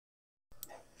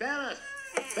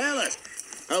Fellas,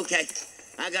 okay.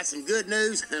 I got some good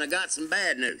news and I got some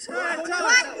bad news. What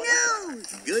news?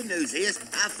 Good news is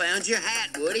I found your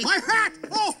hat, Woody. My hat!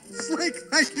 Oh, Slick,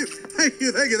 thank you.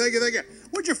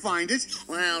 Where'd you find it?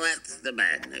 Well, that's the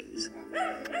bad news.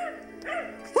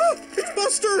 Oh, it's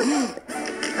Buster!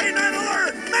 Hey, 9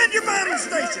 alert! Man your battle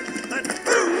station! And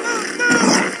move!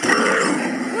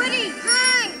 Woody,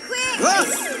 hide, quick!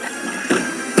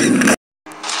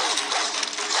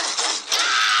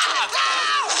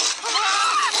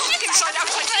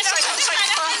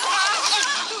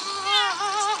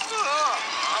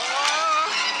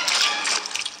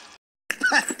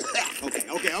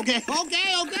 Okay,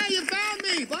 you found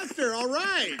me, Buster, all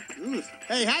right. Ooh.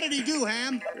 Hey, how did he do,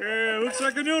 Ham? Looks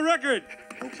like a new record.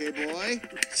 Okay, boy.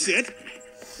 Sit.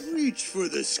 Reach for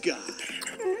the sky.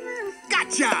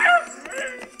 Gotcha!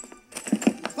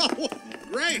 Oh,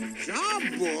 great job,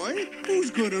 boy.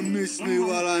 Who's gonna miss me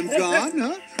while I'm gone,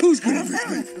 huh? Who's gonna miss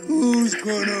me? Who's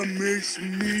gonna miss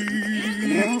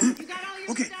me?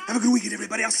 Okay, have a good weekend,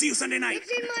 everybody. I'll see you Sunday night.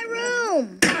 It's in my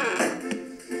room.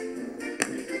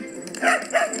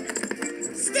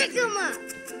 Stick 'em up.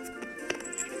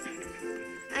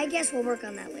 I guess we'll work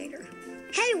on that later.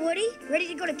 Hey, Woody, ready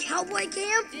to go to cowboy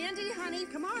camp? Andy, honey,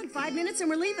 come on. 5 minutes and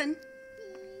we're leaving.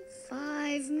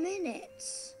 5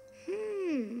 minutes.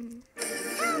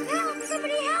 Help,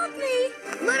 somebody help me.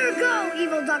 Let her go,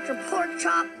 evil Dr.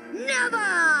 Porkchop.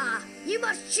 Never! You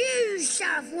must choose,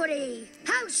 Sheriff Woody.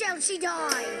 How shall she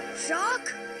die?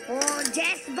 Shock or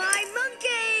death by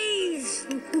monkeys?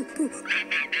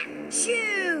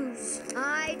 Choose.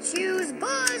 I choose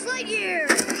Buzz Lightyear.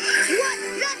 What?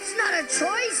 That's not a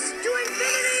choice. To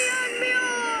infinity and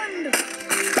beyond.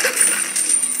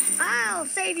 I'll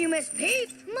save you, Miss Peep.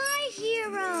 My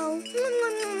hero.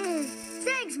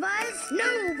 Thanks, Buzz.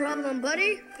 No problem,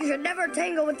 buddy. You should never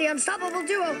tangle with the unstoppable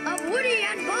duo of Woody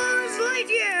and Buzz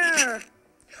Lightyear.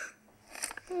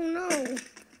 Oh, no.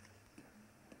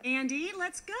 Andy,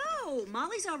 let's go.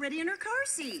 Molly's already in her car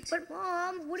seat. But,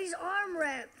 Mom, Woody's arm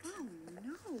ripped. Oh,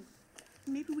 no.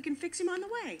 Maybe we can fix him on the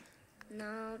way.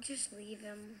 No, just leave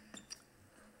him.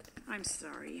 I'm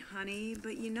sorry, honey,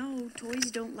 but you know, toys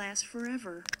don't last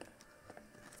forever.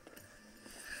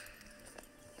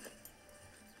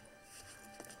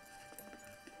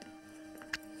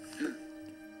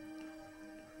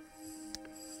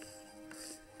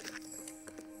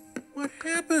 What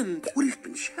happened? Woody's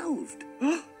been shelved.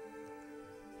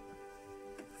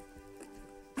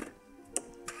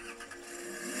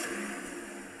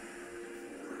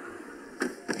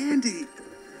 Andy.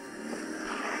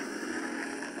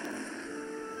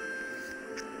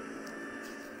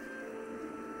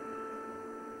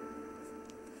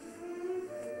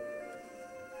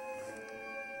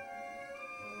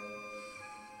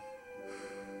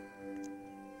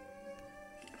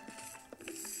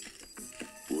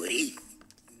 Woody?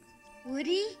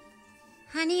 Woody?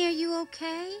 Honey, are you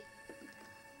okay?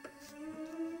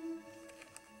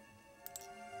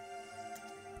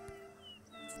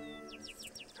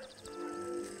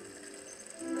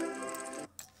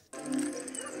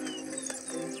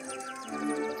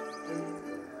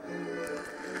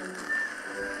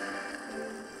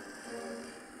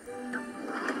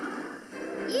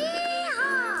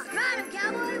 Yeehaw! Ride him,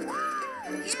 cowboy!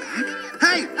 He's back?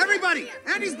 Hey, everybody!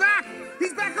 Andy's back!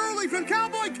 He's back early from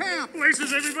cowboy camp!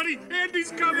 Places, everybody.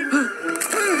 Andy's coming.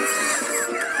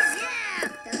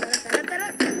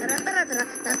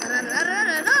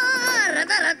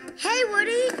 Hey,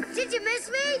 Woody, did you miss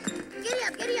me? Giddy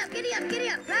up, giddy up, giddy up, giddy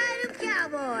up. Ride him,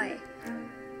 cowboy.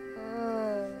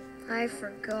 Oh, I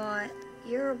forgot.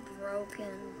 You're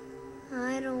broken.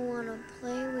 I don't want to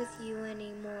play with you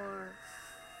anymore.